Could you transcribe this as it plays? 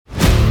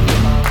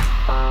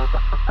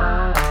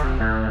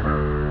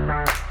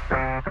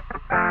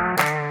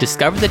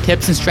Discover the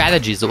tips and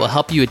strategies that will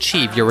help you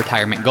achieve your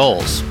retirement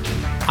goals.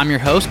 I'm your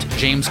host,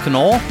 James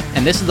Knoll,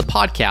 and this is the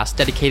podcast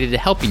dedicated to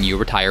helping you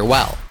retire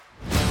well.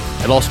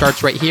 It all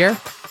starts right here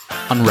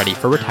on Ready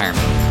for Retirement.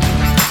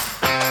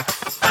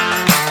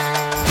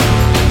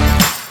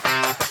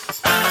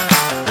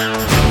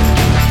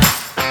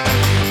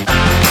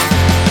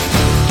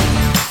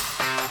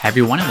 Hi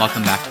everyone, and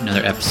welcome back to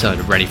another episode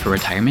of Ready for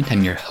Retirement.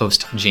 I'm your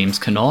host, James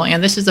Knoll,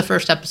 and this is the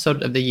first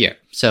episode of the year.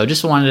 So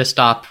just wanted to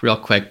stop real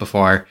quick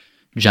before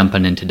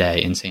jumping in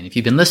today and saying, if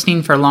you've been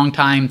listening for a long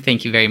time,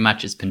 thank you very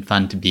much. It's been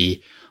fun to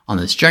be on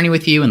this journey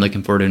with you and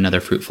looking forward to another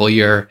fruitful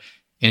year.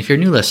 And if you're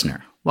a new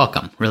listener,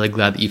 welcome. Really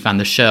glad that you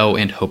found the show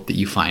and hope that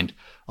you find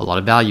a lot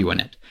of value in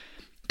it.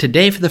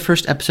 Today, for the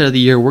first episode of the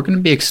year, we're going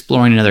to be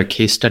exploring another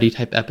case study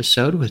type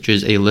episode, which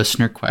is a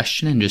listener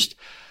question and just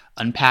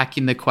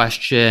unpacking the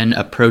question,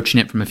 approaching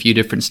it from a few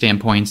different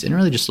standpoints, and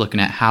really just looking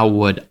at how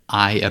would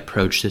I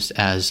approach this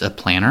as a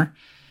planner.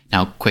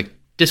 Now, quick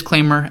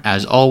disclaimer,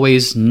 as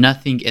always,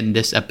 nothing in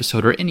this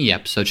episode or any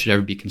episode should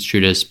ever be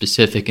construed as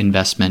specific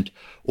investment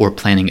or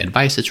planning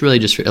advice. It's really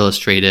just for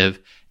illustrative,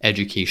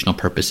 educational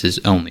purposes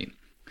only.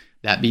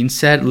 That being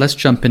said, let's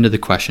jump into the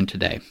question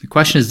today. The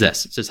question is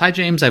this. It says, "Hi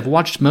James, I've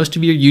watched most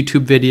of your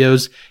YouTube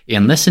videos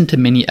and listened to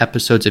many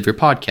episodes of your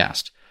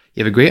podcast.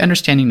 You have a great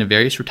understanding of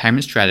various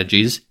retirement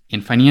strategies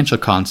and financial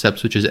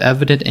concepts, which is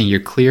evident in your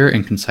clear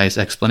and concise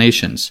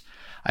explanations.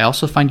 I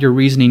also find your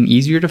reasoning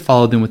easier to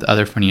follow than with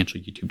other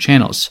financial YouTube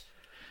channels.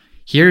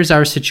 Here's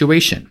our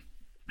situation."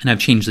 And I've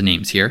changed the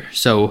names here.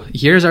 So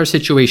here's our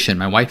situation.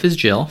 My wife is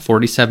Jill,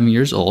 47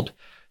 years old.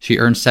 She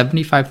earns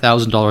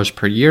 $75,000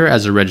 per year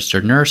as a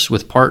registered nurse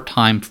with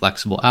part-time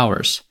flexible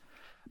hours.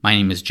 My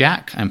name is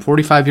Jack. I'm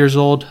 45 years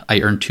old. I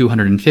earn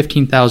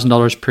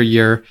 $215,000 per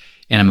year,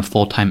 and I'm a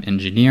full-time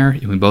engineer,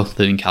 and we both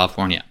live in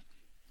California.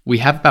 We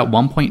have about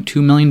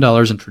 $1.2 million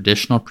in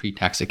traditional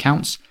pre-tax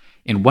accounts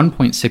and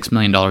 $1.6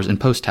 million in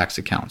post-tax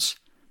accounts.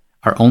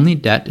 Our only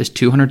debt is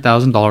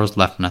 $200,000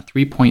 left on a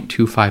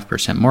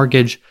 3.25%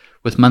 mortgage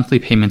with monthly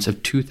payments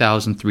of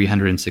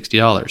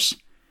 $2,360.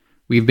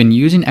 We've been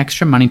using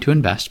extra money to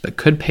invest, but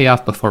could pay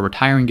off before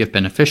retiring if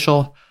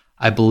beneficial.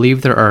 I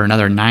believe there are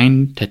another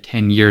 9 to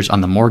 10 years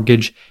on the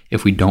mortgage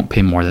if we don't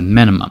pay more than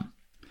minimum.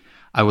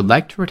 I would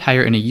like to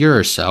retire in a year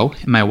or so,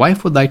 and my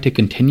wife would like to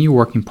continue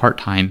working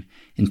part-time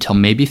until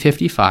maybe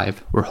 55,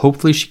 where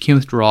hopefully she can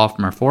withdraw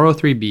from our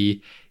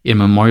 403B in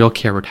Memorial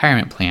Care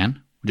Retirement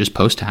Plan, which is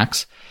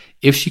post-tax,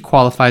 if she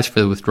qualifies for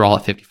the withdrawal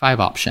at 55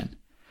 option.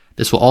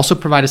 This will also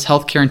provide us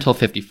health care until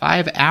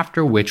 55,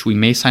 after which we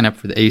may sign up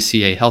for the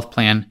ACA health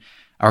plan.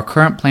 Our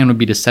current plan would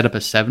be to set up a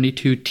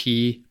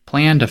 72T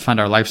plan to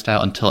fund our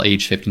lifestyle until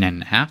age 59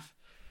 and a half.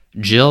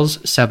 Jill's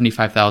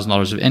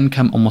 $75,000 of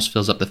income almost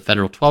fills up the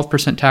federal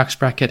 12% tax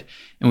bracket,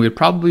 and we would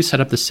probably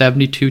set up the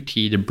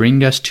 72T to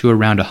bring us to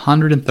around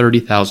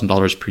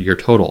 $130,000 per year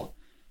total.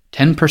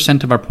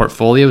 10% of our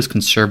portfolio is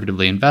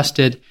conservatively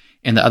invested,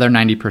 and the other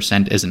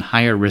 90% is in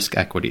higher risk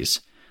equities.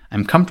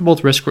 I'm comfortable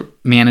with risk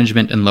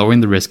management and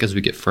lowering the risk as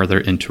we get further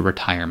into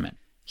retirement.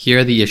 Here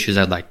are the issues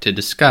I'd like to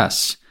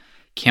discuss.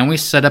 Can we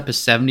set up a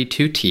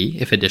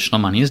 72T if additional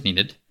money is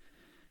needed?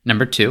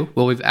 Number 2,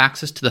 will we have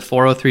access to the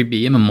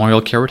 403B and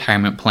Memorial Care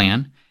Retirement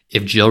Plan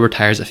if Jill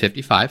retires at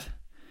 55?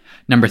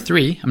 Number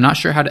 3, I'm not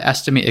sure how to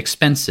estimate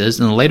expenses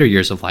in the later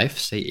years of life,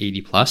 say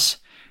 80 plus.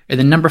 And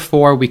then number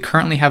 4, we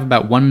currently have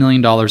about $1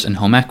 million in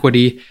home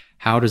equity.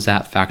 How does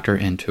that factor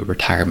into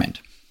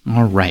retirement?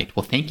 All right.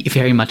 Well, thank you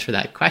very much for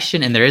that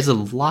question. And there is a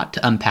lot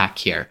to unpack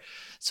here.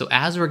 So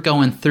as we're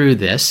going through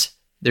this,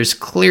 there's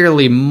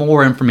clearly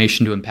more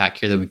information to unpack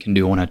here than we can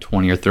do on a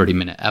 20 or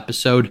 30-minute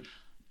episode.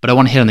 But I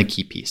want to hit on the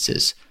key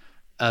pieces.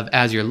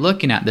 As you're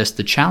looking at this,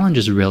 the challenge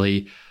is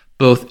really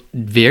both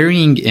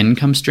varying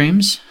income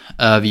streams.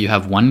 You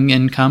have one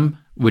income,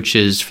 which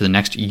is for the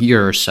next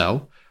year or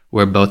so,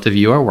 where both of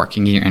you are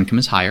working and your income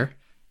is higher.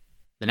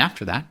 Then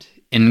after that,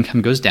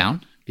 income goes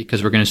down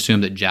because we're going to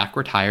assume that Jack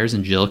retires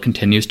and Jill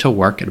continues to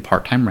work at a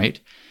part-time rate.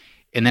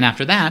 And then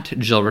after that,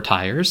 Jill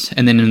retires.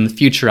 And then in the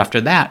future after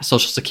that,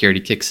 Social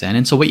Security kicks in.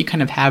 And so what you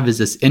kind of have is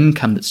this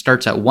income that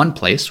starts at one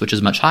place, which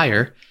is much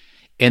higher,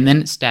 and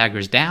then it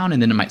staggers down,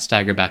 and then it might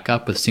stagger back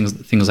up with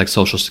things like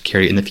Social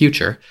Security in the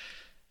future,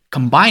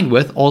 combined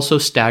with also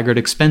staggered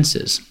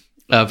expenses.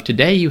 Of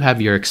today, you have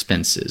your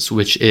expenses,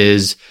 which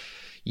is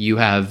you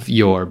have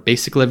your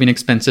basic living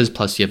expenses,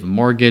 plus you have a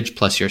mortgage,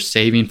 plus you're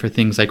saving for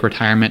things like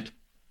retirement.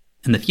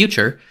 In the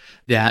future,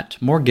 that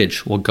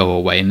mortgage will go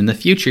away. And in the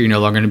future, you're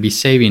no longer going to be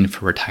saving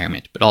for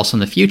retirement. But also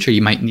in the future,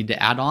 you might need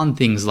to add on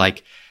things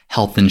like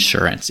health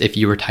insurance if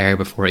you retire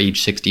before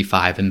age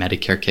 65 and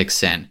Medicare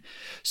kicks in.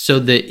 So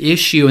the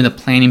issue and the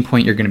planning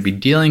point you're going to be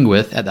dealing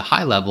with at the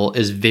high level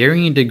is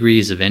varying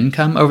degrees of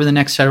income over the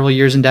next several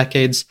years and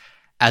decades,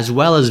 as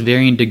well as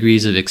varying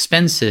degrees of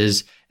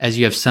expenses, as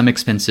you have some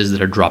expenses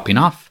that are dropping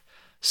off,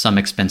 some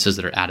expenses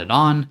that are added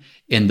on,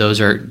 and those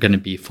are going to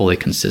be fully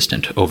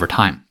consistent over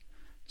time.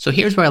 So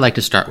here's where I like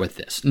to start with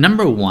this.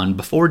 Number one,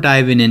 before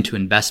diving into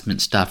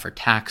investment stuff or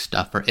tax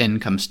stuff or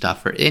income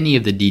stuff or any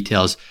of the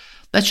details,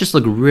 let's just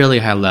look really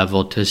high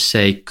level to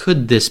say,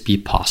 could this be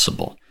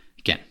possible?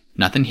 Again,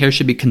 nothing here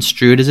should be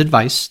construed as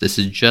advice. This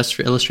is just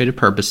for illustrative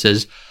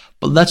purposes,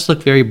 but let's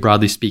look very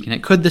broadly speaking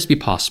at, could this be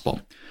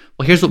possible?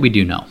 Well, here's what we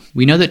do know.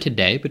 We know that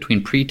today,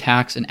 between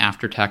pre-tax and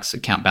after-tax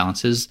account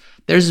balances,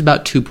 there's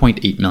about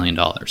 $2.8 million.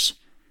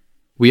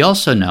 We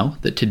also know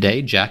that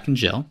today, Jack and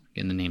Jill,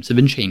 again, the names have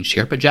been changed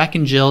here, but Jack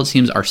and Jill, it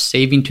seems, are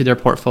saving to their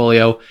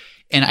portfolio,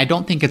 and I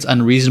don't think it's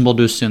unreasonable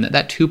to assume that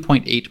that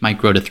 2.8 might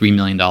grow to $3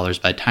 million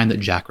by the time that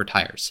Jack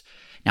retires.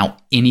 Now,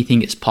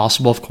 anything is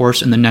possible, of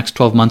course, in the next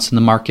 12 months in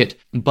the market,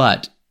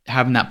 but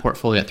having that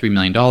portfolio at $3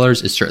 million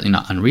is certainly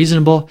not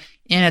unreasonable,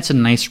 and it's a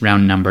nice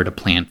round number to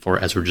plan for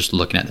as we're just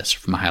looking at this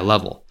from a high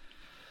level.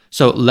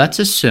 So let's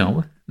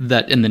assume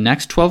that in the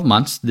next 12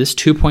 months, this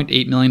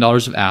 $2.8 million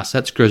of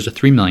assets grows to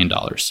 $3 million.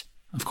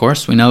 Of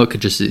course, we know it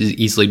could just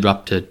easily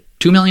drop to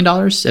 $2 million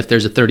if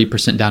there's a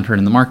 30% downturn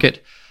in the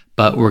market,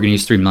 but we're going to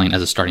use $3 million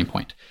as a starting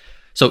point.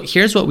 So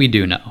here's what we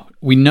do know.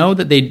 We know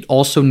that they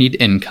also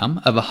need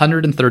income of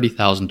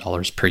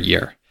 $130,000 per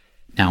year.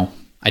 Now,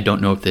 I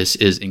don't know if this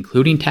is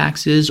including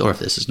taxes or if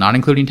this is not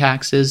including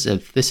taxes.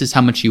 If this is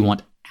how much you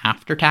want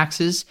after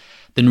taxes,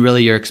 then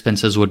really your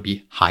expenses would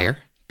be higher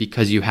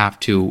because you have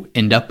to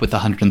end up with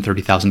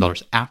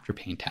 $130,000 after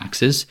paying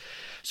taxes.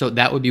 So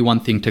that would be one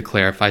thing to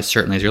clarify,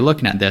 certainly as you're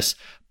looking at this,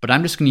 but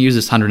I'm just going to use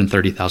this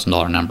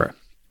 $130,000 number.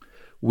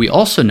 We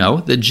also know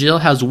that Jill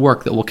has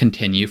work that will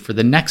continue for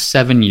the next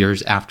 7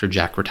 years after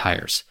Jack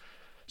retires.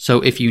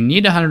 So if you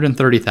need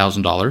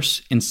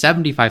 $130,000 and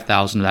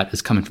 $75,000 of that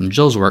is coming from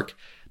Jill's work,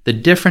 the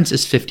difference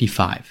is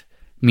 $55,000,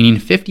 meaning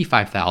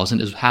 $55,000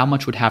 is how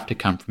much would have to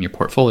come from your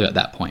portfolio at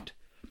that point.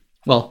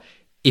 Well,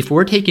 if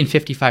we're taking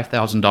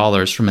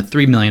 $55,000 from a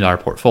 $3 million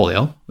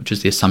portfolio, which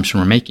is the assumption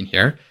we're making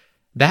here,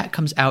 that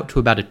comes out to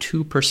about a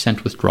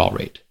 2% withdrawal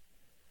rate.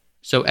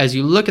 So as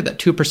you look at that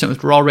 2%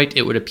 withdrawal rate,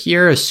 it would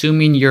appear,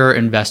 assuming you're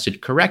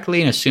invested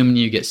correctly and assuming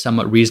you get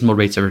somewhat reasonable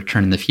rates of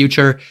return in the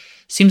future,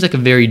 seems like a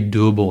very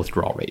doable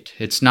withdrawal rate.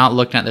 It's not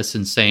looking at this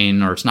and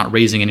saying, or it's not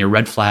raising any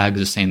red flags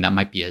or saying that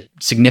might be a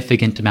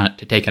significant amount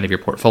to take out of your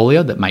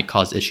portfolio that might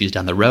cause issues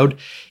down the road.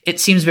 It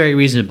seems very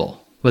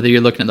reasonable. Whether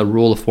you're looking at the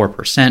rule of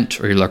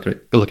 4% or you're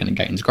looking at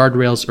guidance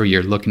guardrails or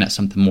you're looking at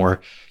something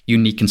more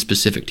unique and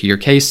specific to your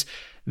case,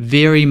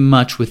 very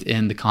much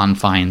within the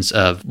confines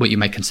of what you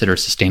might consider a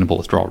sustainable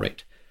withdrawal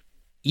rate.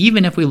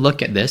 Even if we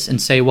look at this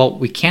and say, well,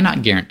 we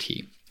cannot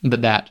guarantee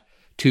that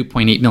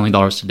 $2.8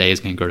 million today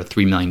is going to go to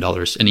 $3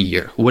 million in a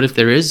year. What if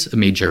there is a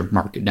major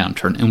market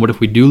downturn? And what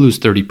if we do lose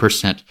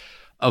 30%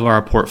 of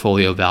our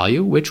portfolio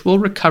value, which will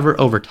recover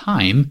over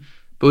time,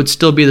 but would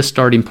still be the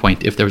starting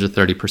point if there was a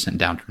 30%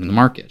 downturn in the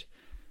market?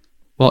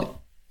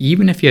 Well,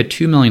 even if you had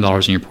 $2 million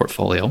in your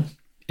portfolio,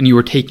 and you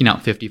were taking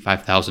out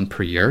 $55,000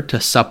 per year to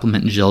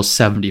supplement Jill's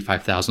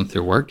 $75,000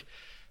 through work,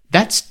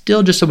 that's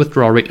still just a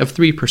withdrawal rate of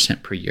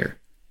 3% per year.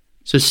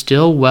 So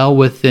still well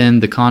within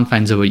the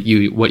confines of what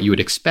you would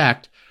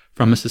expect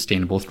from a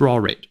sustainable withdrawal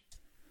rate.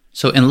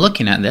 So in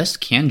looking at this,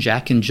 can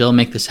Jack and Jill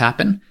make this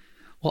happen?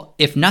 Well,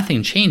 if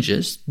nothing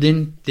changes,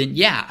 then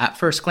yeah, at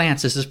first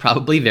glance, this is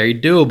probably very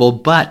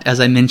doable. But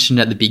as I mentioned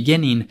at the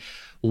beginning,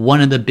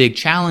 one of the big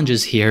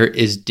challenges here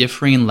is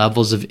differing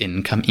levels of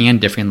income and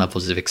differing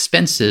levels of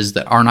expenses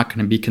that are not going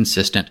to be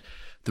consistent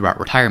throughout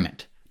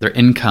retirement. Their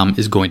income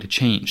is going to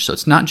change. So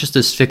it's not just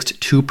this fixed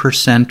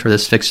 2% or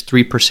this fixed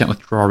 3%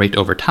 withdrawal rate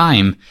over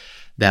time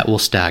that will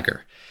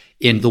stagger.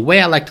 And the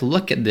way I like to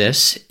look at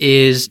this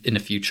is in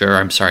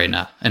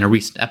a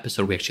recent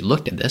episode, we actually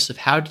looked at this of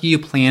how do you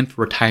plan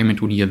for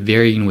retirement when you have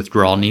varying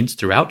withdrawal needs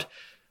throughout?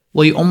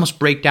 Well, you almost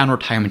break down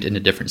retirement into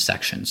different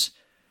sections.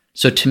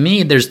 So to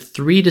me, there's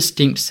 3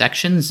 distinct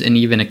sections and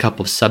even a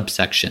couple of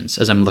subsections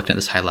as I'm looking at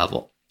this high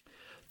level.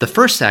 The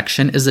first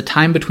section is the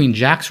time between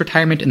Jack's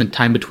retirement and the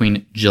time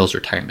between Jill's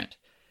retirement.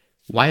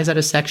 Why is that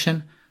a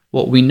section?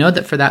 Well, we know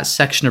that for that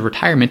section of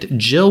retirement,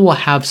 Jill will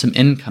have some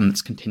income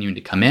that's continuing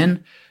to come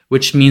in,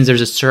 which means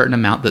there's a certain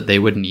amount that they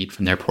would need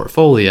from their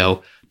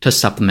portfolio to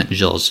supplement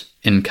Jill's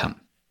income.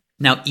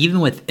 Now,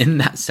 even within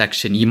that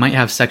section, you might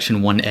have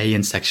section 1A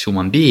and section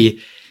 1B.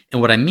 And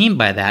what I mean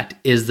by that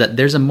is that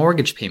there's a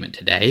mortgage payment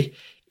today,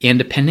 and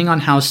depending on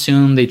how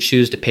soon they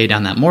choose to pay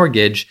down that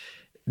mortgage,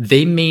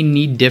 they may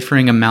need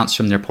differing amounts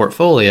from their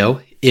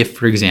portfolio if,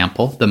 for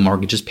example, the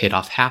mortgage is paid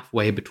off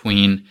halfway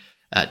between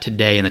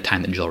today and the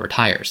time that Jill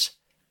retires.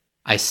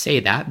 I say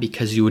that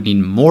because you would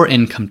need more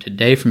income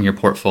today from your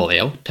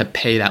portfolio to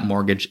pay that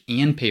mortgage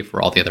and pay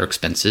for all the other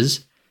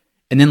expenses,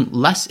 and then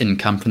less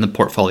income from the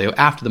portfolio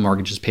after the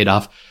mortgage is paid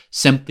off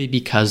simply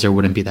because there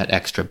wouldn't be that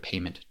extra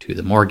payment to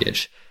the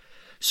mortgage.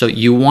 So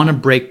you want to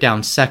break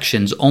down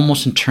sections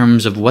almost in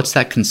terms of what's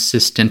that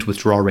consistent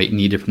withdrawal rate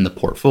needed from the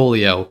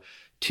portfolio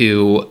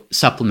to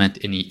supplement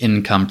any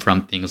income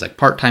from things like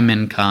part-time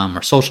income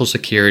or Social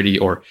Security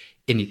or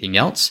anything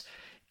else.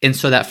 And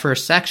so that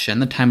first section,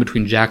 the time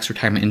between Jack's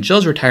retirement and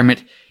Jill's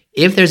retirement,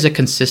 if there's a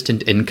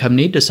consistent income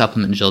need to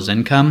supplement Jill's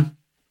income,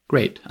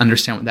 great,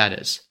 understand what that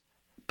is.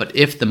 But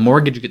if the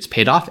mortgage gets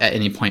paid off at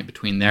any point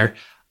between there,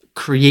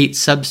 create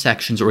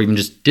subsections or even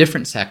just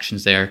different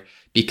sections there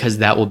because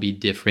that will be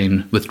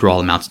differing withdrawal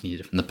amounts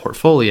needed from the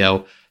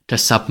portfolio to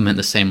supplement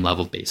the same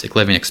level of basic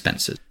living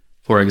expenses.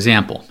 For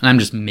example, and I'm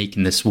just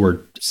making this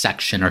word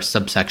section or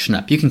subsection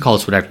up. You can call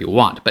this whatever you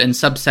want, but in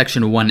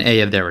subsection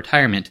 1A of their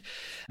retirement,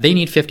 they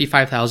need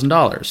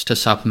 $55,000 to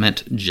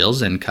supplement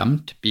Jill's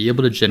income to be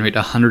able to generate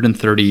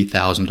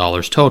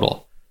 $130,000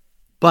 total.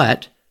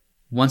 But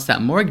once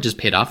that mortgage is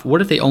paid off,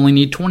 what if they only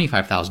need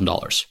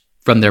 $25,000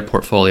 from their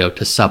portfolio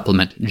to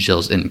supplement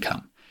Jill's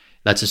income?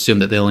 Let's assume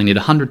that they only need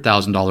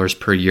 $100,000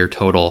 per year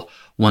total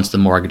once the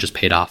mortgage is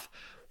paid off.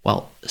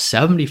 Well,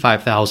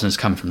 $75,000 is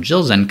coming from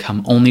Jill's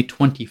income, only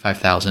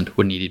 $25,000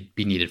 would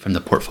be needed from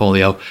the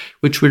portfolio,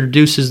 which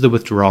reduces the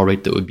withdrawal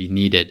rate that would be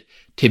needed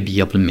to be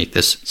able to make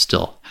this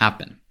still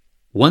happen.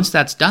 Once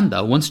that's done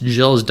though, once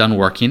Jill is done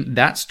working,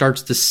 that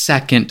starts the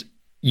second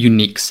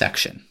unique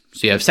section.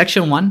 So you have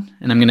section 1,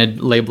 and I'm going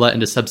to label it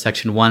into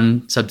subsection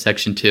 1,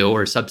 subsection 2,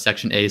 or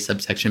subsection A,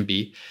 subsection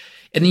B.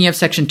 And then you have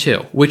section 2,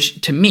 which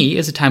to me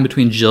is the time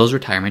between Jill's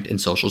retirement and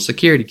Social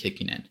Security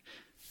kicking in.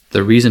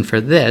 The reason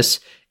for this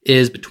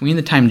is between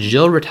the time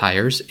Jill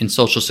retires and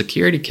Social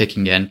Security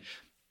kicking in,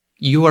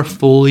 you are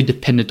fully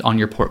dependent on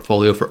your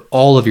portfolio for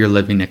all of your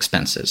living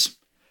expenses.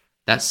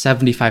 That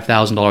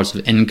 $75,000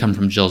 of income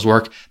from Jill's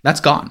work, that's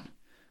gone.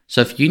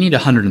 So if you need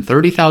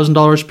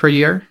 $130,000 per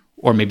year,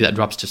 or maybe that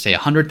drops to say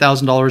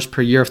 $100,000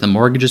 per year if the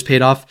mortgage is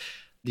paid off,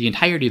 the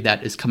entirety of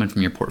that is coming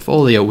from your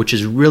portfolio, which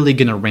is really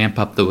going to ramp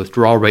up the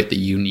withdrawal rate that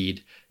you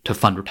need to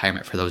fund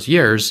retirement for those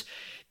years.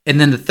 And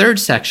then the third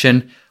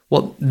section,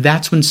 well,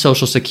 that's when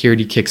Social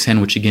Security kicks in,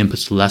 which again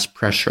puts less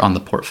pressure on the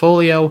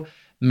portfolio,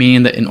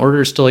 meaning that in order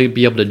to still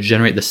be able to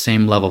generate the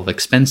same level of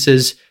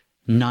expenses,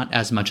 not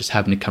as much as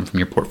having to come from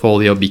your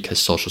portfolio because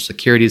Social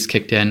Security is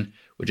kicked in,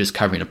 which is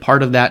covering a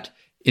part of that,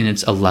 and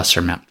it's a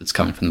lesser amount that's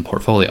coming from the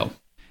portfolio.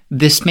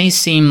 This may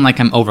seem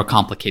like I'm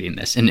overcomplicating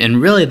this, and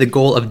really the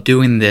goal of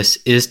doing this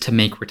is to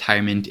make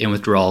retirement and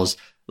withdrawals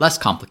less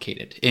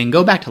complicated. And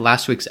go back to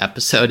last week's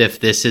episode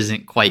if this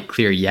isn't quite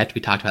clear yet.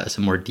 We talked about this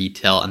in more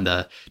detail on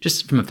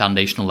just from a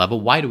foundational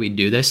level. Why do we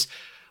do this?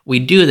 We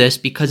do this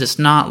because it's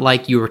not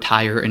like you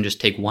retire and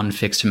just take one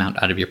fixed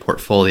amount out of your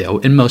portfolio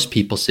in most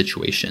people's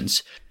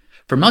situations.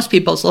 For most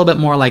people, it's a little bit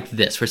more like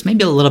this, where it's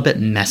maybe a little bit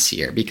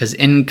messier because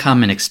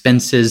income and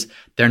expenses,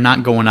 they're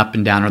not going up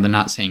and down, or they're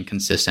not staying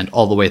consistent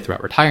all the way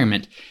throughout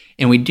retirement.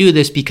 And we do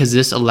this because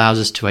this allows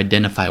us to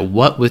identify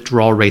what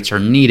withdrawal rates are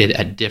needed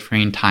at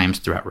differing times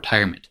throughout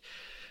retirement.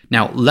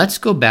 Now, let's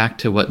go back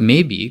to what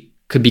maybe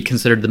could be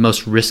considered the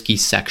most risky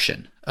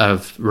section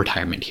of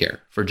retirement here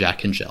for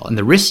Jack and Jill. And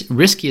the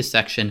riskiest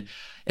section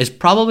is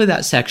probably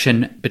that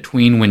section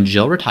between when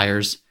Jill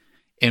retires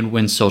and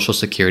when Social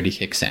Security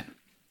kicks in.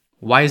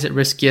 Why is it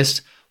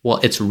riskiest?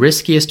 Well, it's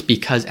riskiest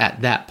because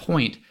at that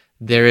point,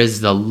 there is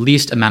the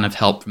least amount of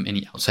help from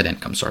any outside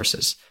income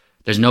sources.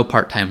 There's no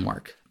part-time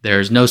work.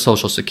 There's no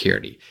Social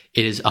Security.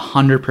 It is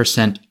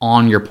 100%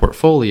 on your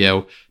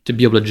portfolio to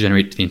be able to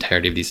generate the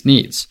entirety of these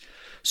needs.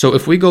 So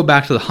if we go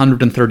back to the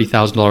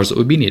 $130,000 that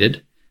would be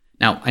needed,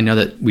 now I know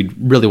that we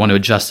really want to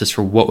adjust this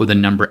for what would the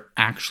number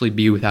actually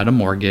be without a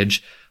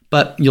mortgage,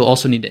 but you'll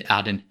also need to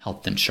add in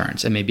health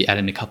insurance and maybe add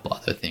in a couple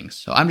other things.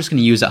 So I'm just going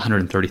to use that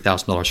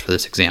 $130,000 for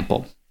this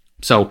example.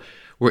 So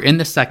we're in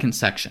the second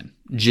section.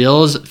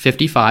 Jill's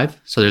 55,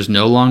 so there's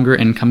no longer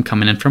income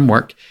coming in from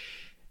work.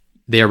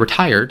 They are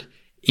retired,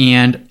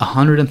 and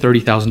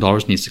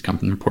 $130,000 needs to come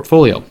from their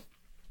portfolio.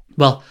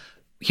 Well,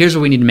 here's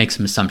where we need to make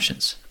some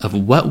assumptions of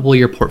what will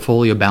your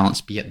portfolio balance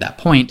be at that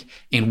point,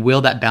 and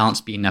will that balance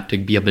be enough to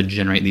be able to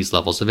generate these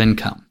levels of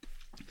income?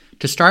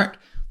 To start,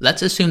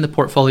 let's assume the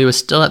portfolio is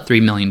still at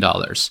 $3 million.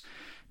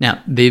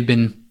 Now, they've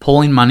been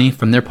pulling money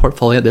from their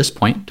portfolio at this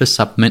point to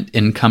supplement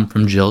income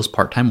from Jill's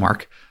part-time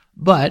work,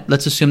 but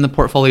let's assume the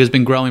portfolio has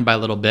been growing by a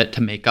little bit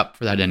to make up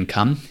for that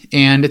income,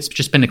 and it's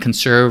just been a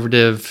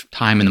conservative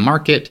time in the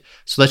market,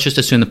 so let's just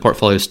assume the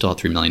portfolio is still at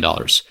 $3 million.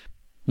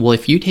 Well,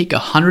 if you take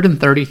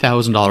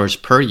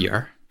 $130,000 per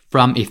year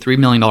from a $3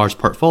 million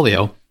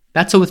portfolio,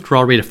 that's a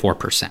withdrawal rate of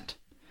 4%.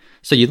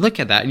 So you look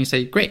at that and you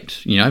say,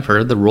 great, I've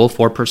heard of the rule of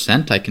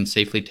 4%. I can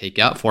safely take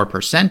out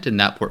 4% and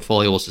that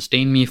portfolio will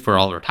sustain me for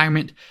all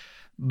retirement.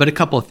 But a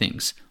couple of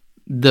things.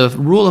 The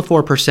rule of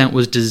 4%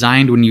 was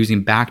designed when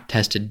using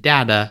back-tested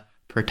data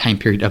for a time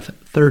period of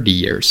 30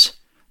 years,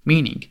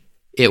 meaning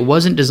it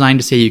wasn't designed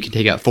to say you can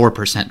take out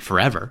 4%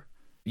 forever.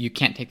 You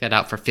can't take that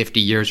out for 50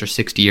 years or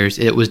 60 years.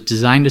 It was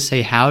designed to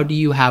say, how do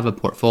you have a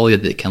portfolio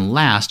that can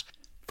last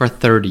for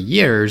 30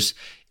 years?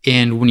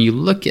 And when you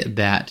look at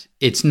that,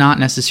 it's not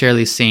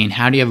necessarily saying,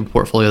 how do you have a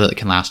portfolio that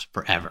can last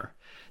forever?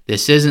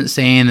 This isn't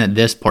saying that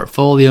this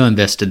portfolio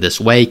invested this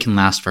way can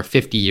last for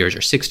 50 years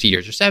or 60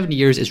 years or 70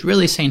 years. It's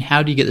really saying,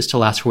 how do you get this to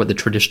last for what the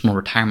traditional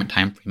retirement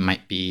time frame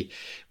might be,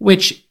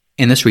 which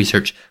in this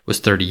research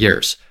was 30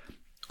 years.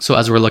 So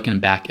as we're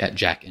looking back at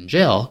Jack and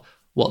Jill,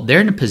 well,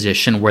 they're in a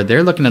position where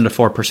they're looking at a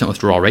 4%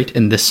 withdrawal rate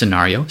in this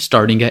scenario,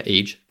 starting at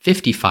age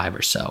 55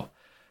 or so.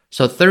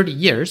 So 30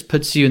 years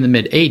puts you in the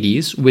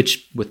mid-80s,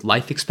 which with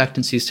life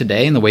expectancies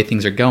today and the way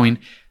things are going,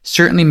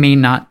 certainly may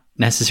not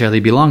necessarily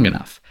be long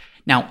enough.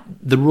 Now,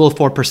 the rule of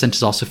 4%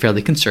 is also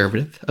fairly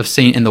conservative, of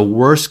saying in the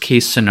worst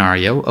case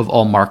scenario of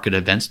all market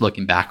events,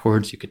 looking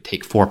backwards, you could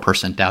take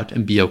 4% out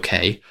and be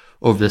okay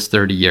over this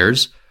 30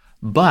 years.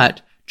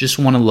 But just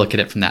want to look at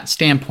it from that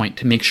standpoint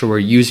to make sure we're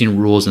using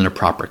rules in a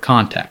proper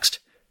context.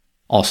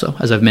 Also,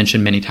 as I've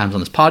mentioned many times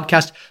on this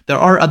podcast, there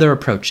are other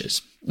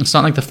approaches. It's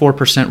not like the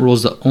 4% rule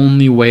is the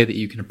only way that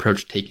you can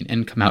approach taking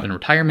income out in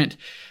retirement,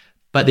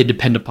 but they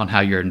depend upon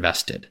how you're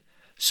invested.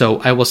 So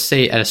I will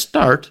say at a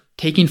start,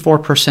 taking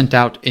 4%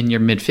 out in your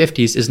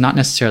mid-50s is not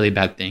necessarily a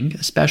bad thing,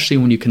 especially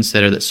when you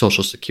consider that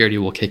Social Security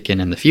will kick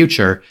in the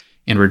future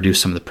and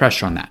reduce some of the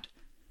pressure on that.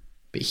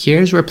 But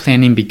here's where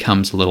planning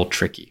becomes a little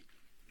tricky.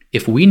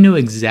 If we knew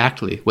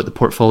exactly what the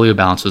portfolio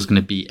balance was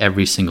going to be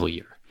every single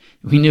year,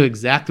 if we knew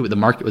exactly what the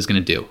market was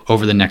going to do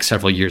over the next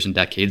several years and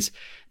decades,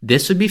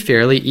 this would be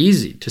fairly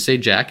easy to say,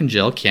 Jack and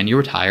Jill, can you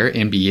retire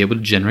and be able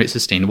to generate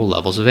sustainable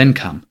levels of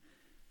income?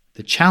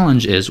 The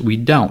challenge is we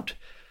don't.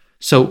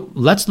 So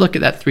let's look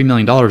at that $3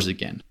 million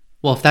again.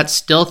 Well, if that's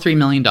still $3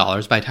 million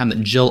by the time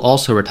that Jill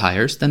also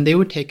retires, then they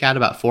would take out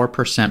about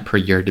 4% per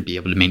year to be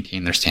able to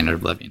maintain their standard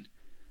of living.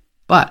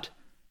 But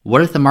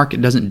what if the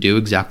market doesn't do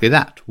exactly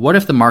that? What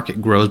if the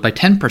market grows by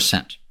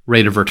 10%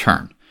 rate of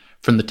return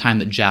from the time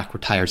that Jack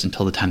retires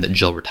until the time that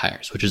Jill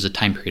retires, which is a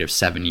time period of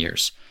 7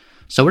 years?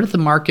 So what if the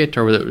market,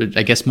 or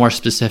I guess more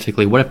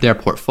specifically, what if their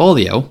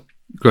portfolio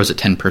grows at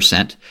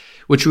 10%,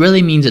 which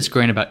really means it's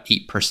growing about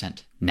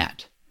 8%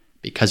 net,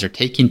 because they're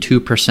taking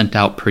 2%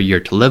 out per year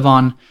to live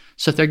on.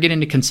 So if they're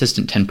getting a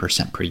consistent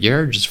 10% per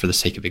year, just for the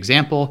sake of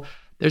example,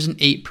 there's an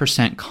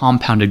 8%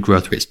 compounded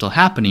growth rate still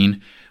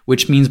happening,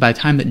 which means by the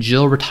time that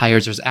Jill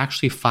retires, there's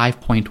actually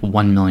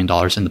 $5.1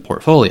 million in the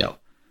portfolio.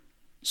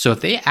 So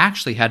if they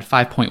actually had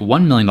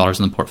 $5.1 million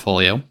in the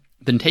portfolio,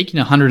 then taking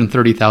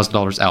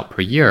 $130,000 out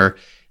per year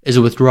is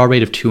a withdrawal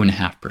rate of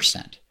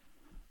 2.5%.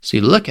 So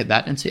you look at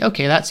that and say,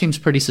 okay, that seems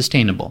pretty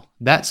sustainable.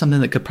 That's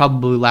something that could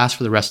probably last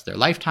for the rest of their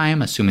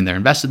lifetime, assuming they're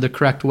invested the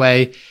correct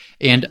way,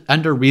 and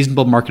under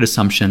reasonable market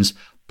assumptions,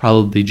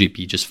 probably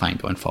be just fine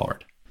going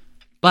forward.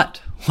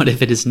 But what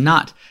if it is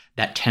not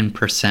that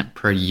 10%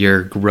 per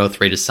year growth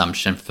rate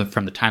assumption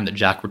from the time that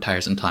Jack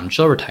retires until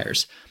Jill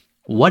retires?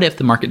 What if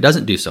the market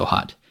doesn't do so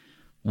hot?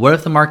 What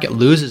if the market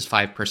loses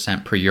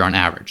 5% per year on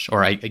average?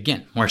 Or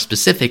again, more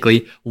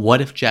specifically,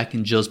 what if Jack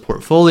and Jill's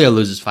portfolio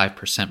loses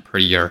 5% per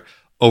year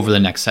over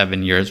the next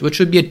 7 years, which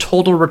would be a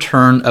total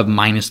return of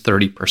minus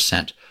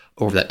 30%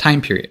 over that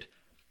time period?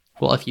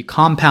 Well, if you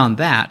compound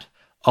that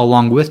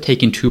along with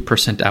taking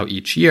 2% out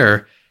each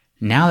year,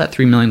 now that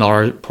 $3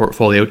 million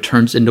portfolio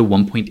turns into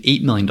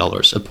 $1.8 million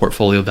of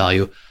portfolio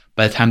value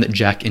by the time that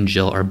Jack and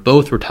Jill are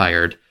both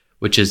retired,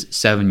 which is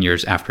 7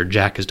 years after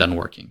Jack is done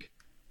working.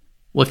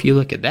 Well, if you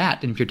look at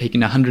that, and if you're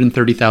taking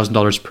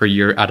 $130,000 per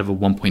year out of a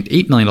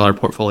 $1.8 million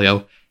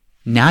portfolio,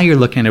 now you're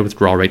looking at a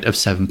withdrawal rate of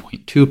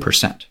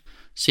 7.2%.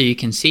 So you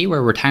can see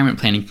where retirement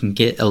planning can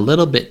get a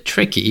little bit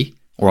tricky,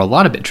 or a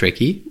lot of bit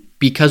tricky,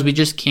 because we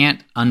just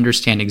can't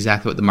understand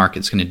exactly what the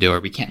market's going to do, or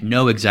we can't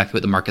know exactly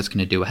what the market's going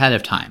to do ahead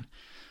of time.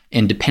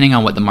 And depending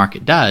on what the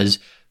market does,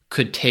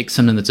 could take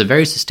something that's a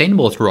very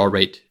sustainable withdrawal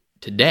rate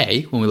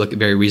today, when we look at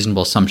very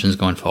reasonable assumptions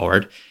going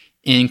forward,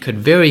 and could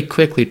very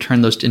quickly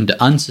turn those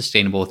into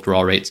unsustainable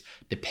withdrawal rates,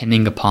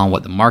 depending upon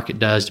what the market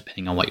does,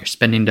 depending on what your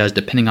spending does,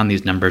 depending on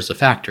these numbers of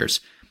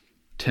factors.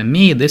 To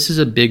me, this is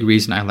a big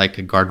reason I like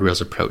a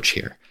guardrails approach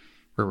here,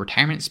 where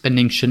retirement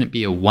spending shouldn't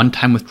be a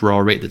one-time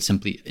withdrawal rate that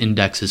simply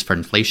indexes for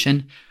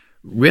inflation.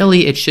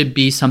 Really, it should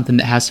be something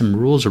that has some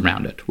rules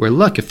around it, where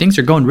look, if things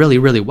are going really,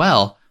 really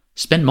well,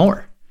 spend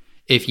more.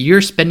 If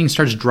your spending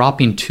starts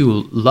dropping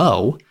too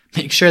low,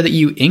 make sure that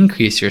you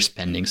increase your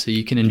spending so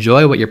you can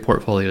enjoy what your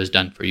portfolio has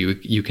done for you.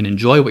 You can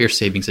enjoy what your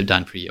savings have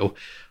done for you.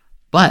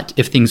 But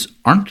if things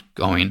aren't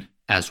going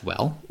as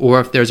well, or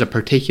if there's a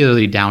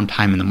particularly down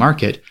time in the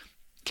market,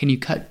 can you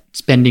cut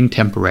spending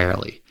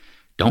temporarily?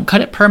 Don't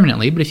cut it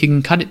permanently, but if you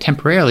can cut it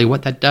temporarily,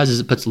 what that does is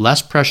it puts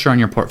less pressure on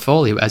your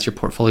portfolio as your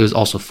portfolio is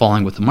also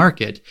falling with the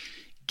market,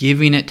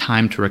 giving it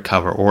time to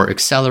recover or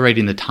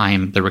accelerating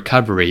the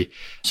recovery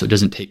so it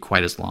doesn't take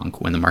quite as long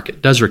when the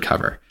market does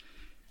recover.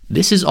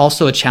 This is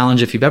also a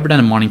challenge if you've ever done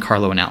a Monte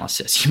Carlo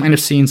analysis. You might have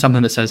seen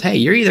something that says, hey,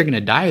 you're either going to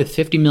die with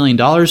 $50 million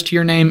to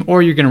your name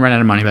or you're going to run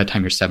out of money by the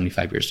time you're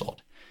 75 years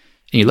old.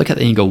 And you look at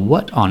that and you go,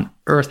 what on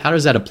earth? How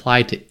does that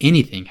apply to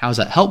anything? How is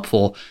that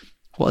helpful?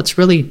 Well, it's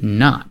really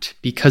not,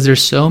 because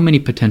there's so many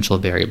potential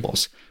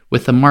variables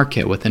with the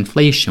market, with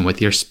inflation,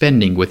 with your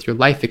spending, with your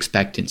life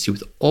expectancy,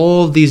 with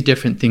all these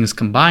different things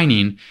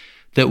combining,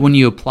 that when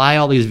you apply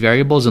all these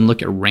variables and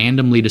look at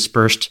randomly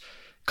dispersed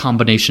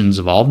combinations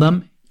of all of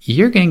them,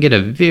 you're going to get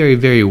a very,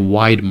 very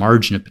wide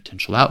margin of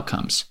potential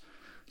outcomes.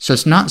 So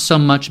it's not so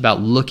much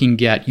about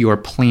looking at your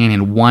plan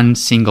in one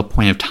single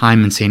point of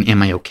time and saying,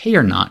 am I okay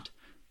or not?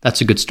 That's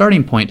a good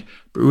starting point,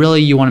 but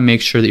really you want to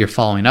make sure that you're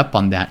following up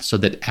on that so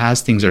that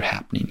as things are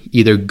happening,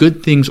 either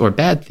good things or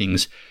bad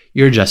things,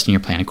 you're adjusting your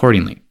plan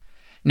accordingly.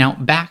 Now,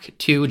 back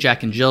to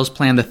Jack and Jill's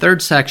plan, the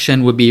third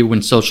section would be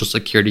when Social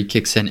Security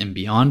kicks in and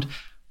beyond.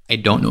 I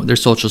don't know what their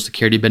Social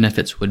Security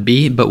benefits would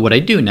be, but what I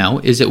do know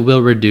is it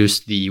will reduce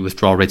the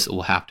withdrawal rates that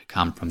will have to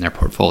come from their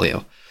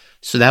portfolio.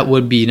 So that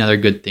would be another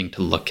good thing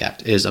to look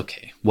at is,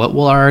 okay, what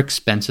will our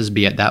expenses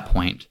be at that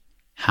point?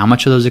 How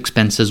much of those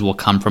expenses will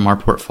come from our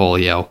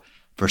portfolio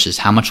versus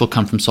how much will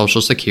come from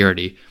Social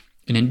Security?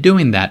 And in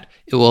doing that,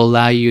 it will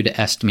allow you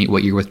to estimate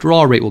what your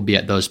withdrawal rate will be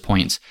at those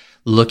points,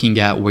 looking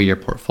at where your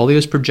portfolio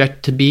is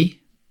projected to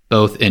be,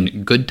 both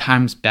in good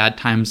times, bad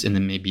times, and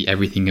then maybe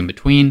everything in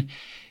between,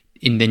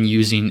 and then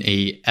using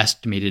a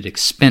estimated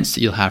expense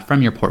that you'll have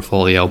from your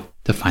portfolio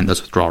to find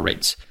those withdrawal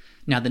rates.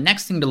 Now, the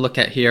next thing to look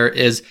at here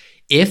is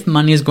if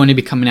money is going to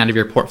be coming out of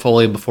your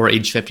portfolio before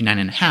age 59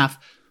 and a half,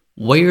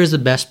 where is the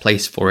best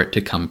place for it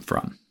to come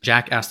from?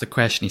 Jack asked the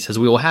question. He says,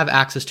 we will have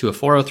access to a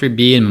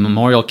 403B and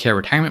Memorial Care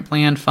Retirement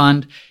Plan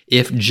fund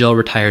if Jill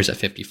retires at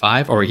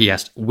 55, or he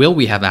asked, will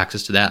we have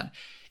access to that?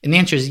 And the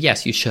answer is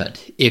yes, you should.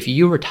 If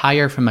you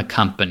retire from a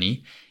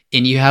company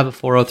and you have a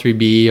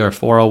 403B or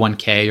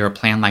 401k or a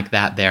plan like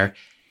that there,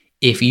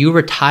 if you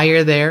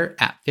retire there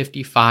at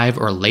 55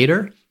 or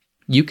later,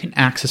 you can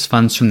access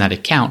funds from that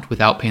account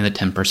without paying the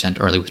 10%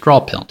 early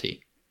withdrawal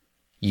penalty.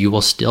 You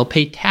will still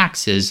pay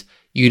taxes,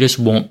 you just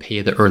won't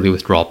pay the early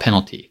withdrawal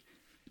penalty.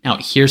 Now,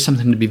 here's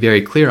something to be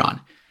very clear on.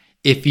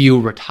 If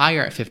you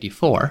retire at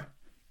 54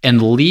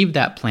 and leave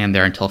that plan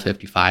there until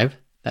 55,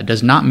 that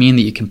does not mean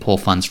that you can pull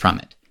funds from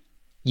it.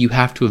 You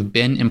have to have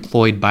been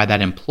employed by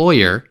that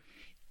employer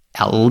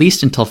at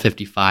least until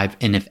 55,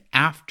 and if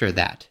after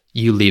that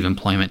you leave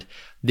employment,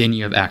 then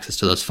you have access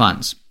to those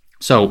funds.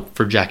 So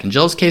for Jack and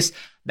Jill's case,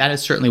 that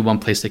is certainly one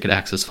place they could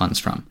access funds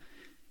from.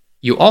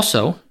 You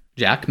also,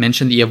 Jack,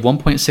 mentioned that you have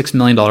 $1.6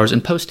 million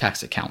in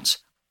post-tax accounts.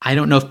 I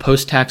don't know if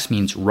post-tax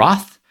means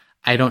Roth.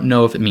 I don't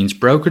know if it means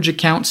brokerage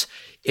accounts.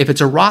 If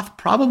it's a Roth,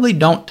 probably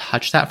don't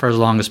touch that for as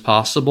long as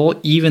possible,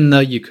 even though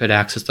you could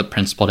access the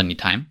principal at any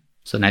time.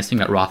 So the nice thing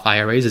about Roth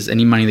IRAs is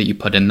any money that you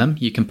put in them,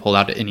 you can pull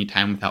out at any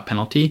time without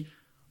penalty.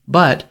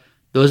 But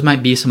those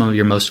might be some of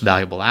your most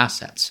valuable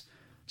assets.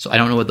 So I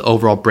don't know what the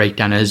overall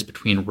breakdown is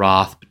between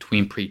Roth,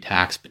 between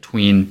pre-tax,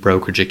 between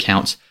brokerage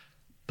accounts.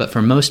 But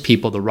for most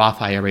people, the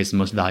Roth IRA is the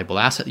most valuable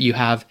asset that you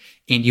have,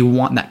 and you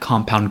want that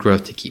compound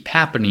growth to keep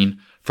happening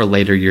for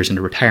later years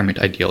into retirement,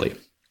 ideally.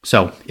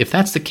 So if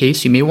that's the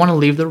case, you may want to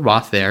leave the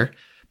Roth there.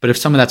 But if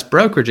some of that's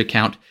brokerage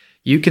account,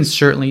 you can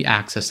certainly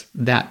access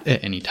that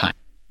at any time.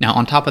 Now,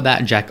 on top of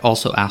that, Jack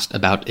also asked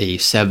about a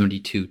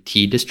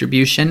 72T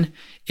distribution,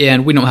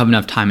 and we don't have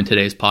enough time in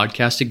today's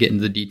podcast to get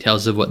into the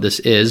details of what this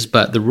is,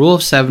 but the rule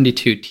of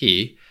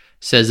 72T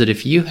says that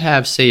if you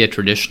have, say, a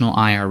traditional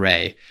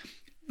IRA,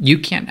 you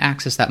can't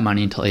access that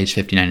money until age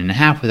 59 and a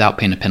half without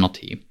paying a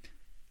penalty,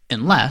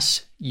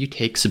 unless you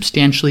take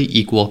substantially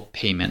equal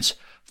payments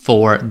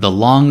for the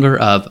longer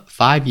of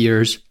 5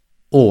 years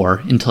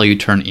or until you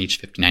turn age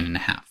 59 and a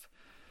half.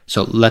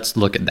 So let's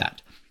look at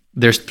that.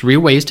 There's 3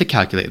 ways to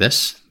calculate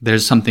this.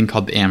 There's something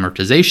called the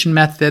amortization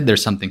method,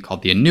 there's something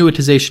called the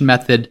annuitization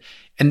method,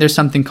 and there's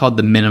something called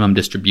the minimum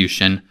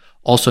distribution,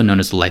 also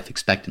known as the life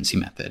expectancy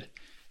method.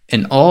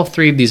 And all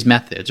 3 of these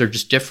methods are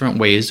just different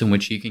ways in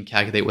which you can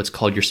calculate what's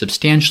called your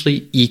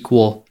substantially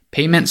equal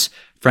payments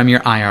from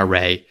your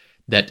IRA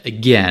that,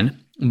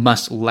 again,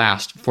 must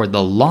last for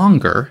the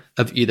longer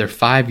of either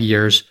 5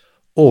 years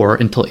or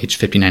until age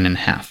 59 and a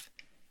half.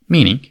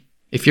 Meaning,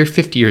 if you're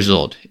 50 years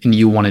old and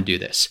you want to do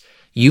this,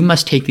 you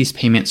must take these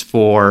payments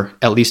for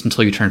at least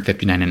until you turn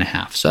 59 and a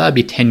half. So that'd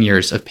be 10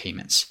 years of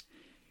payments.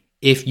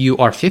 If you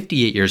are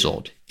 58 years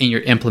old and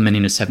you're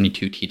implementing a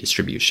 72T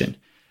distribution,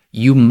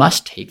 you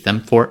must take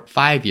them for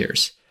 5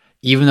 years,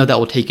 even though that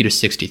will take you to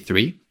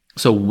 63.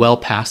 So well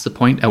past the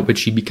point at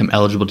which you become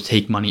eligible to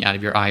take money out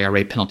of your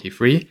IRA penalty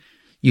free,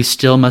 you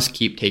still must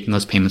keep taking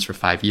those payments for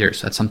 5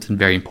 years. That's something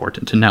very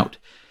important to note.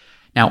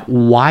 Now,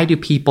 why do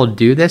people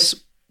do this?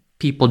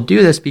 People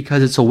do this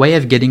because it's a way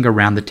of getting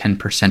around the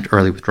 10%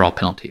 early withdrawal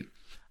penalty.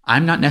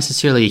 I'm not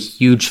necessarily a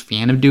huge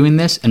fan of doing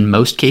this in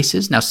most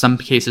cases. Now, some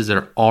cases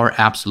there are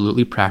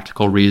absolutely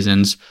practical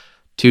reasons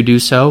to do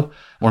so,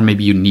 or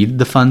maybe you need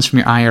the funds from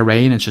your IRA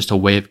and it's just a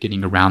way of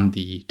getting around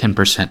the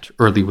 10%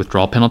 early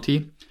withdrawal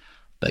penalty.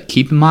 But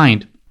keep in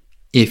mind,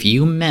 if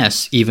you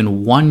miss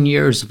even 1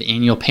 year's of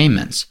annual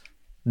payments,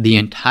 the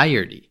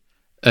entirety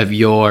of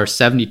your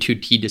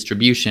 72T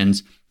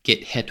distributions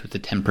get hit with the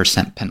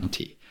 10%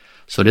 penalty.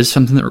 So it is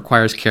something that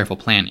requires careful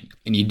planning.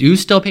 And you do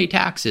still pay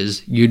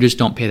taxes, you just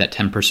don't pay that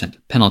 10%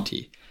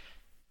 penalty.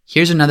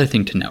 Here's another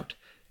thing to note.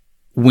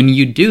 When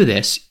you do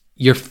this,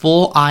 your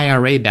full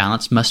IRA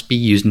balance must be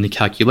used in the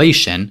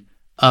calculation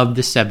of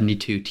the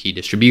 72T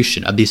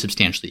distribution of these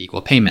substantially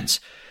equal payments.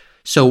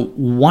 So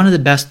one of the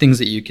best things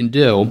that you can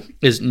do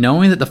is,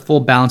 knowing that the full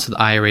balance of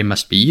the IRA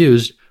must be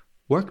used,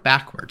 work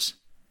backwards.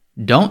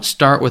 Don't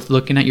start with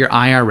looking at your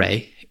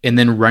IRA and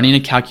then running a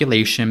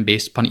calculation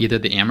based upon either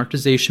the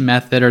amortization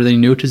method or the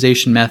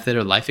annuitization method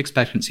or life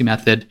expectancy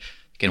method.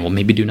 Again, we'll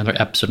maybe do another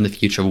episode in the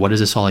future of what does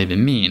this all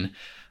even mean.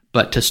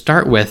 But to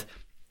start with,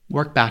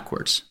 work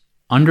backwards.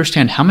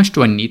 Understand, how much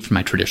do I need for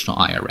my traditional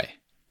IRA?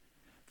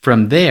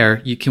 From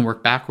there, you can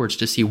work backwards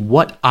to see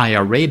what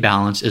IRA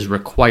balance is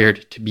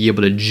required to be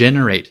able to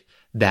generate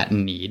that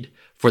need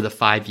for the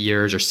 5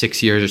 years or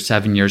 6 years or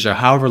 7 years or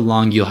however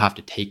long you'll have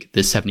to take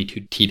the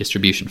 72T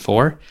distribution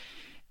for.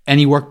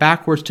 And you work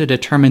backwards to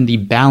determine the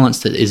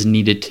balance that is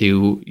needed that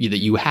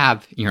you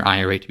have in your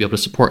IRA to be able to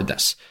support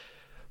this.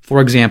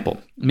 For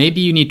example,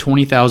 maybe you need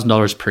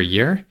 $20,000 per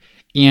year,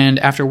 and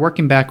after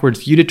working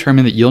backwards, you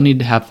determine that you'll need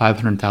to have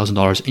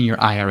 $500,000 in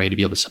your IRA to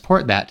be able to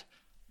support that.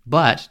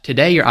 But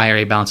today your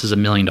IRA balance is $1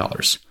 million.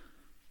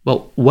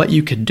 Well, what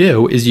you could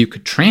do is you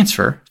could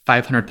transfer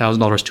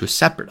 $500,000 to a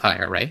separate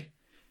IRA,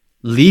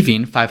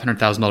 leaving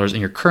 $500,000 in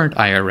your current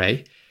IRA.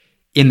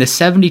 In the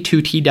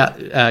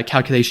 72T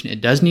calculation,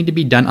 it does need to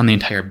be done on the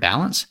entire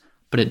balance,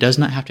 but it does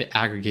not have to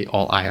aggregate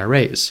all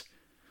IRAs.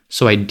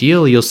 So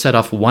ideally, you'll set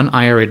off one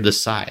IRA to the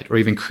side, or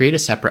even create a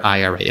separate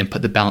IRA and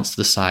put the balance to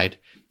the side,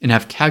 and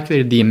have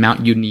calculated the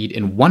amount you need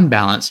in one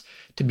balance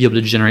to be able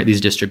to generate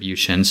these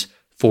distributions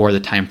for the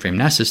time frame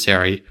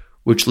necessary,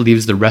 which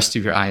leaves the rest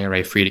of your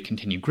IRA free to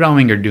continue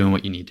growing or doing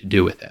what you need to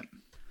do with it.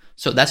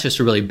 So that's just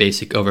a really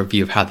basic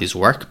overview of how these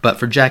work. But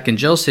for Jack and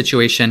Jill's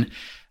situation,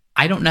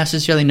 I don't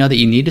necessarily know that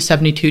you need a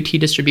 72T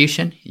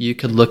distribution. You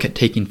could look at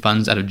taking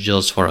funds out of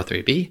Jill's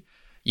 403B.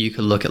 You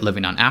could look at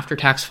living on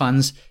after-tax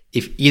funds.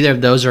 If either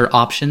of those are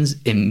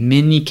options, in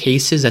many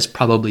cases, that's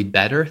probably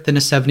better than a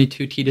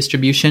 72T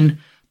distribution.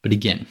 But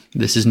again,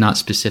 this is not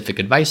specific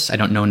advice. I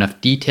don't know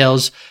enough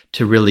details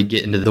to really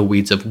get into the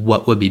weeds of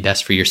what would be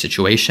best for your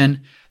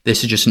situation.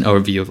 This is just an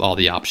overview of all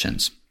the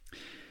options.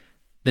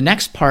 The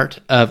next part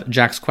of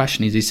Jack's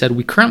question is he said,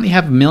 we currently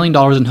have $1 million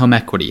in home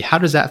equity. How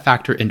does that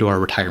factor into our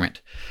retirement?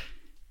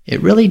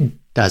 It really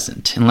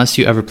doesn't, unless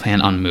you ever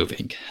plan on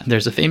moving.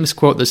 There's a famous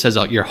quote that says,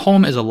 your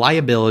home is a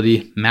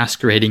liability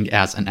masquerading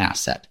as an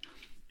asset.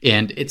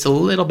 And it's a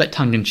little bit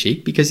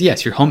tongue-in-cheek because,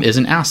 yes, your home is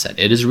an asset.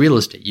 It is real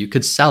estate. You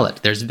could sell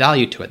it. There's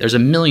value to it. There's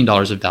 $1 million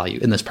of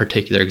value in this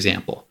particular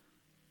example.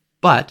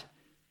 But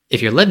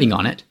if you're living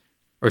on it,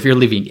 or if you're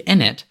living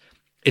in it,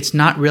 it's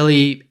not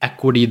really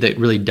equity that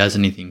really does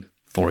anything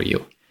for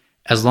you.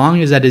 As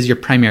long as that is your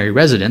primary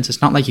residence,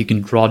 it's not like you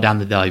can draw down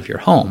the value of your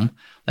home,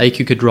 like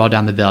you could draw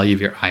down the value of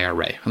your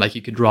IRA, or like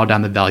you could draw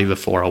down the value of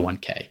a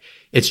 401k.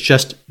 It's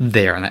just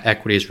there, and that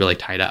equity is really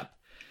tied up.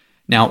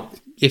 Now,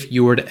 if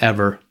you were to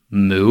ever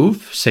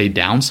move, say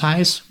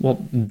downsize,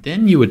 well,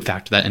 then you would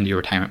factor that into your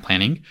retirement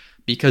planning,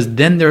 because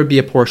then there would be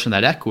a portion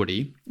of that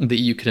equity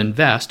that you could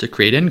invest to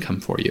create income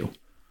for you.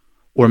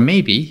 Or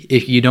maybe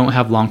if you don't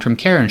have long-term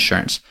care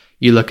insurance,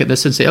 you look at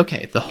this and say,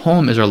 okay, the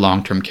home is our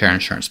long-term care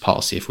insurance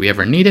policy. If we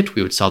ever need it,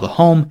 we would sell the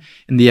home,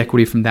 and the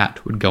equity from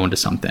that would go into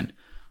something.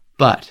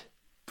 But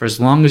for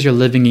as long as you're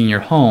living in your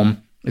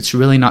home, it's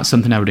really not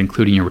something I would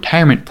include in your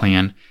retirement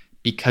plan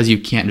because you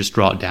can't just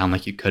draw it down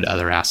like you could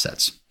other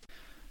assets.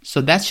 So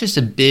that's just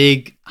a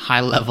big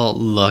high-level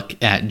look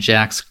at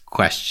Jack's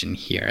question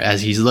here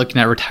as he's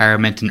looking at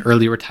retirement and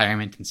early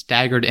retirement and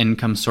staggered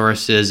income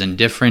sources and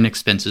different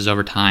expenses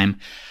over time.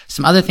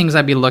 Some other things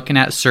I'd be looking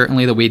at,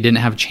 certainly that we didn't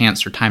have a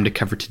chance or time to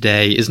cover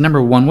today, is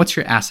number one, what's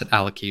your asset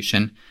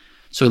allocation?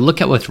 So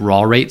look at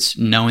withdrawal rates,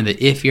 knowing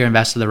that if you're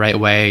invested the right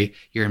way,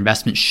 your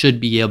investment should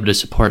be able to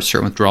support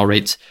certain withdrawal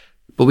rates.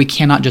 But we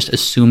cannot just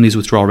assume these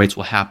withdrawal rates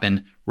will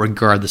happen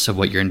regardless of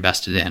what you're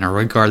invested in or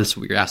regardless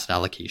of what your asset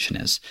allocation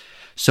is.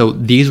 So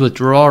these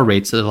withdrawal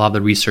rates that a lot of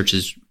the research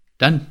is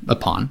done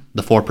upon,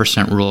 the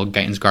 4% rule,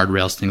 Guyton's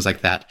guardrails, things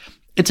like that,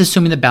 it's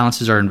assuming the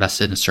balances are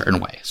invested in a certain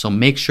way. So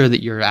make sure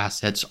that your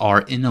assets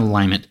are in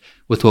alignment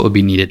with what would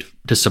be needed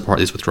to support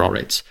these withdrawal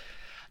rates.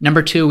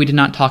 Number two, we did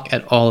not talk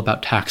at all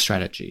about tax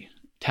strategy.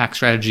 Tax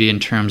strategy in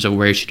terms of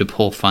where you should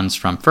pull funds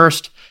from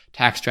first,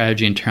 tax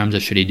strategy in terms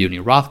of should you do any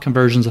Roth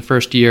conversions the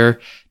first year,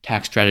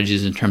 tax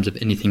strategies in terms of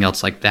anything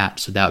else like that.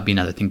 So that would be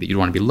another thing that you'd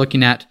want to be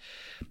looking at.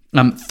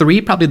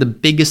 Three, probably the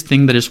biggest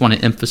thing that I just want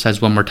to emphasize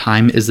one more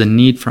time is the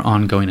need for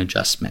ongoing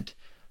adjustment.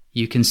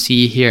 You can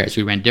see here as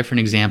we ran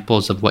different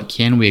examples of what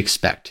can we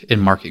expect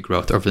in market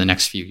growth over the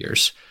next few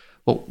years.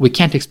 Well, we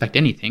can't expect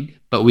anything,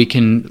 but we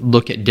can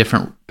look at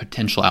different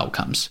potential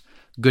outcomes.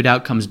 Good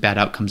outcomes, bad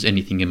outcomes,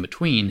 anything in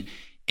between.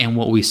 And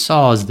what we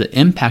saw is the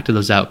impact of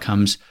those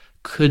outcomes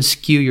could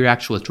skew your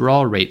actual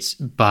withdrawal rates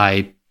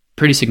by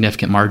pretty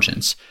significant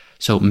margins.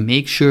 So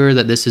make sure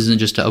that this isn't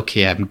just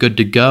okay, I'm good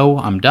to go,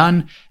 I'm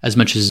done, as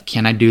much as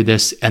can I do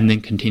this and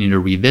then continue to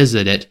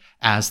revisit it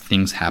as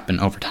things happen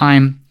over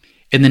time.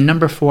 And then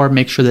number four,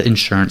 make sure that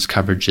insurance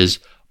coverages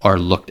are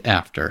looked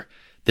after.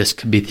 This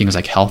could be things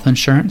like health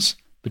insurance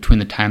between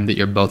the time that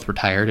you're both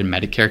retired and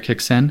Medicare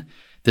kicks in.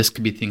 This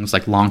could be things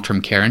like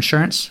long-term care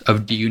insurance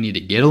of do you need to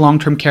get a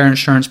long-term care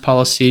insurance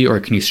policy or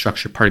can you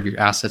structure part of your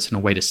assets in a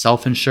way to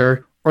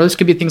self-insure? Or this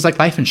could be things like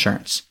life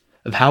insurance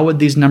of how would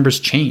these numbers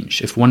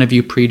change if one of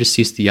you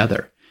predeceased the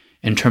other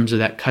in terms of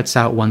that cuts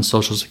out one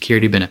Social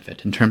Security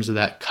benefit, in terms of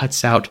that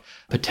cuts out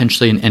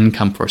potentially an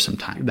income for some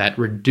time, that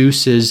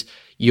reduces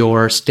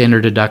your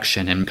standard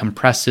deduction and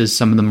compresses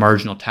some of the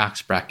marginal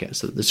tax brackets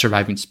that the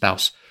surviving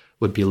spouse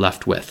would be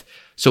left with.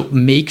 So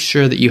make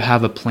sure that you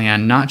have a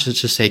plan, not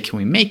just to say, can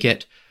we make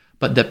it,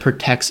 but that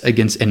protects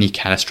against any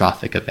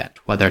catastrophic event,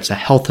 whether it's a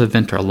health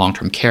event or a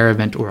long-term care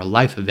event or a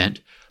life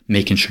event,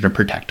 making sure to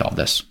protect all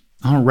this.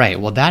 All right,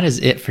 well, that is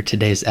it for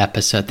today's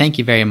episode. Thank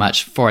you very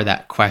much for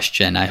that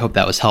question. I hope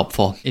that was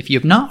helpful. If you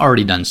have not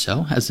already done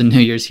so, as the New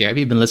Year's here, if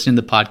you've been listening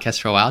to the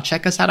podcast for a while,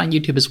 check us out on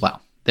YouTube as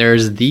well.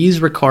 There's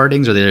these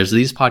recordings or there's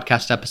these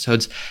podcast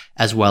episodes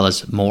as well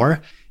as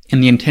more.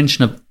 And the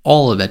intention of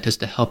all of it is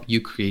to help you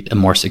create a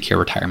more secure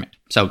retirement.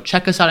 So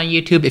check us out on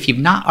YouTube. If you've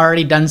not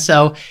already done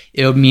so,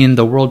 it would mean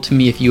the world to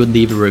me if you would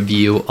leave a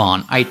review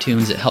on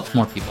iTunes. It helps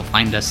more people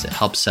find us. It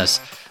helps us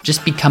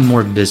just become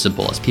more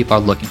visible as people are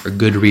looking for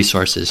good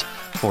resources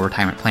for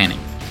retirement planning.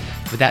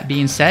 With that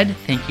being said,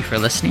 thank you for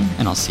listening,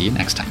 and I'll see you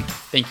next time.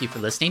 Thank you for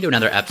listening to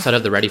another episode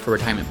of the Ready for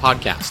Retirement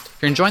podcast. If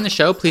you're enjoying the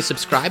show, please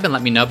subscribe and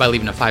let me know by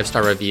leaving a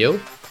 5-star review.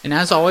 And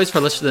as always, for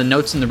a list of the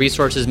notes and the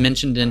resources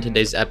mentioned in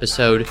today's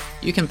episode,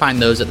 you can find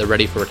those at the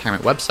Ready for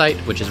Retirement website,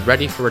 which is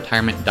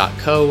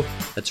readyforretirement.co.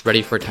 That's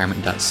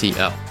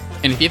readyforretirement.co.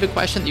 And if you have a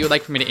question that you would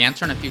like for me to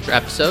answer in a future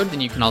episode, then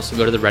you can also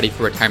go to the Ready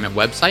for Retirement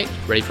website,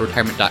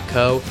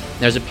 readyforretirement.co.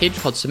 There's a page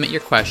called Submit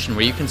Your Question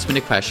where you can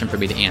submit a question for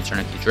me to answer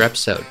in a future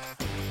episode.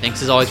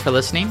 Thanks as always for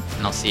listening,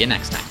 and I'll see you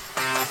next time.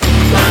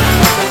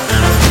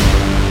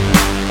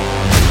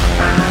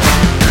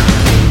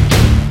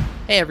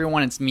 Hey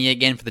everyone, it's me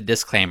again for the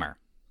disclaimer.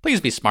 Please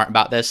be smart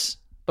about this.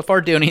 Before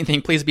doing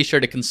anything, please be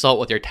sure to consult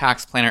with your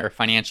tax planner or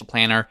financial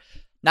planner.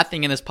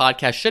 Nothing in this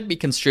podcast should be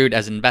construed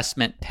as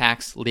investment,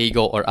 tax,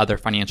 legal, or other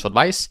financial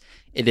advice.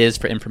 It is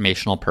for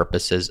informational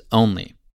purposes only.